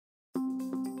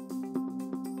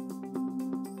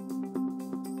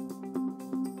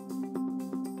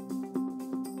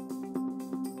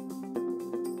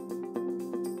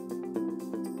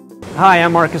Hi,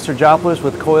 I'm Marcus Sergopoulos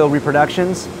with Coyle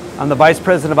Reproductions. I'm the Vice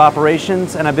President of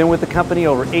Operations, and I've been with the company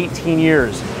over 18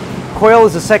 years. Coyle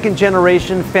is a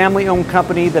second-generation, family-owned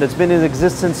company that has been in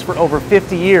existence for over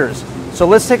 50 years. So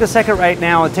let's take a second right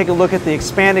now and take a look at the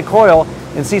expanded Coyle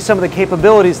and see some of the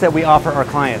capabilities that we offer our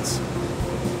clients.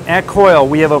 At Coyle,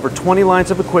 we have over 20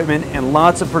 lines of equipment and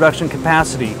lots of production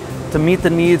capacity to meet the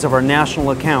needs of our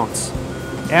national accounts.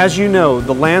 As you know,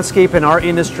 the landscape in our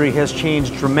industry has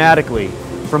changed dramatically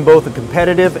from both a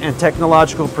competitive and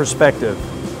technological perspective.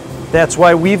 That's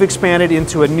why we've expanded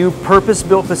into a new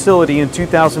purpose-built facility in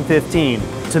 2015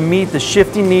 to meet the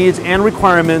shifting needs and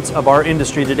requirements of our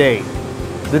industry today.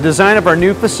 The design of our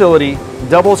new facility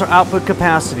doubles our output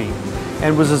capacity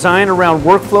and was designed around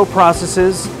workflow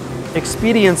processes,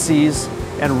 expediencies,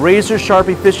 and razor-sharp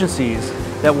efficiencies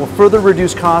that will further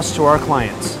reduce costs to our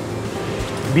clients.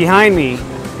 Behind me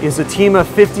is a TEMA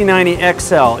 5090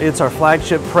 XL. It's our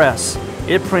flagship press.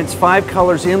 It prints 5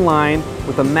 colors in line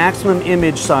with a maximum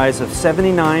image size of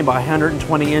 79 by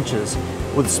 120 inches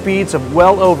with speeds of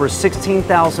well over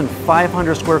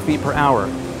 16,500 square feet per hour.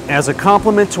 As a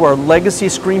complement to our legacy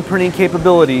screen printing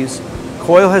capabilities,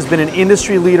 Coyle has been an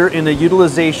industry leader in the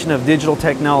utilization of digital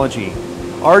technology.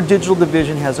 Our digital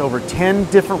division has over 10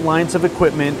 different lines of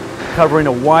equipment covering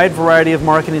a wide variety of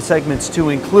marketing segments to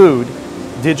include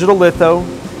digital litho,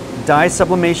 dye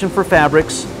sublimation for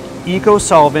fabrics,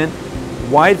 eco-solvent,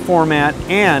 wide format,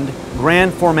 and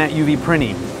grand format UV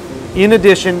printing. In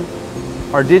addition,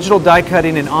 our digital die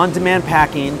cutting and on-demand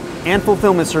packing and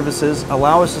fulfillment services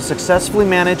allow us to successfully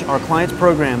manage our clients'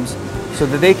 programs so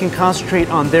that they can concentrate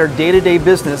on their day-to-day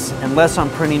business and less on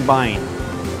printing buying.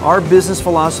 Our business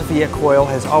philosophy at Coyle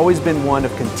has always been one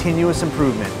of continuous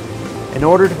improvement in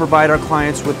order to provide our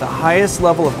clients with the highest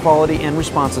level of quality and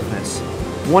responsiveness.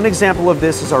 One example of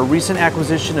this is our recent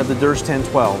acquisition of the Durst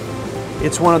 1012.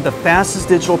 It's one of the fastest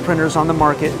digital printers on the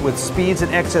market with speeds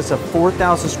in excess of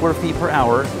 4,000 square feet per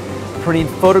hour, printing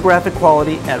photographic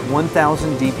quality at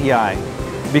 1,000 dpi.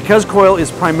 Because Coyle is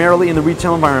primarily in the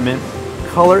retail environment,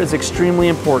 color is extremely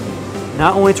important,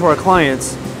 not only to our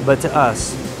clients, but to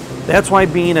us. That's why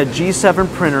being a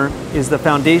G7 printer is the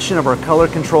foundation of our color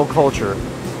control culture.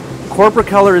 Corporate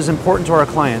color is important to our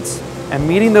clients, and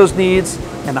meeting those needs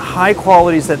and the high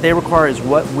qualities that they require is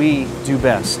what we do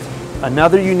best.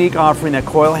 Another unique offering that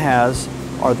Coyle has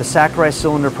are the Sakurai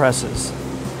cylinder presses.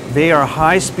 They are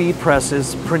high-speed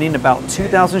presses printing about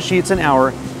 2,000 sheets an hour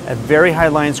at very high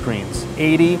line screens,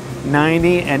 80,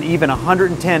 90, and even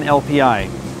 110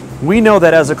 LPI. We know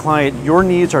that as a client, your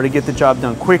needs are to get the job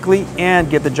done quickly and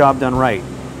get the job done right.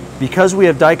 Because we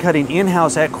have die cutting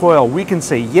in-house at Coyle, we can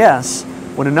say yes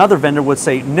when another vendor would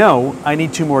say, no, I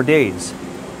need 2 more days.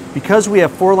 Because we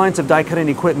have 4 lines of die cutting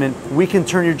equipment, we can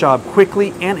turn your job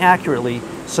quickly and accurately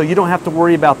so you don't have to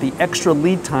worry about the extra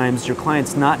lead times your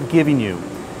client's not giving you.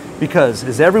 Because,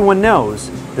 as everyone knows,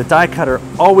 the die cutter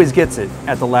always gets it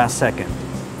at the last second.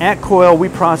 At Coyle, we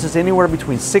process anywhere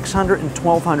between 600 and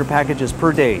 1,200 packages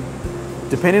per day.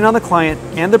 Depending on the client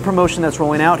and the promotion that's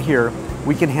rolling out here,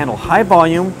 we can handle high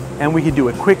volume and we can do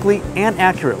it quickly and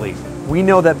accurately. We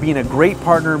know that being a great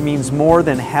partner means more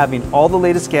than having all the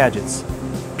latest gadgets.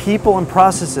 People and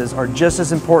processes are just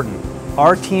as important.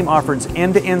 Our team offers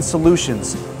end-to-end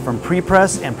solutions from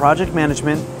pre-press and project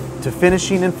management to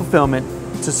finishing and fulfillment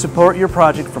to support your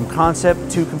project from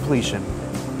concept to completion.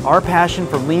 Our passion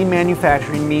for lean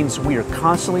manufacturing means we are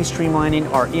constantly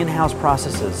streamlining our in-house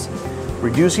processes,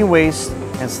 reducing waste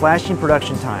and slashing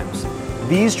production times.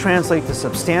 These translate to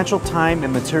substantial time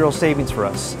and material savings for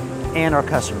us and our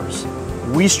customers.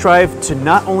 We strive to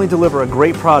not only deliver a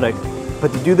great product,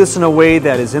 but to do this in a way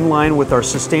that is in line with our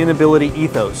sustainability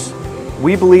ethos.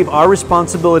 We believe our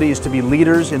responsibility is to be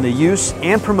leaders in the use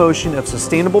and promotion of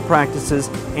sustainable practices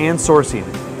and sourcing.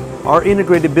 Our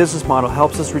integrated business model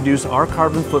helps us reduce our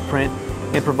carbon footprint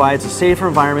and provides a safer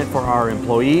environment for our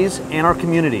employees and our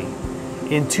community.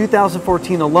 In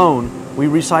 2014 alone, we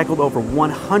recycled over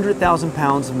 100,000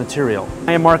 pounds of material.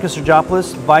 I am Marcus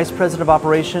Sergopoulos, Vice President of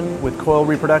Operation with Coyle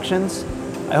Reproductions.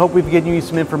 I hope we've given you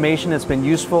some information that's been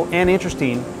useful and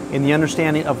interesting in the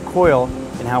understanding of Coyle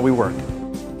and how we work.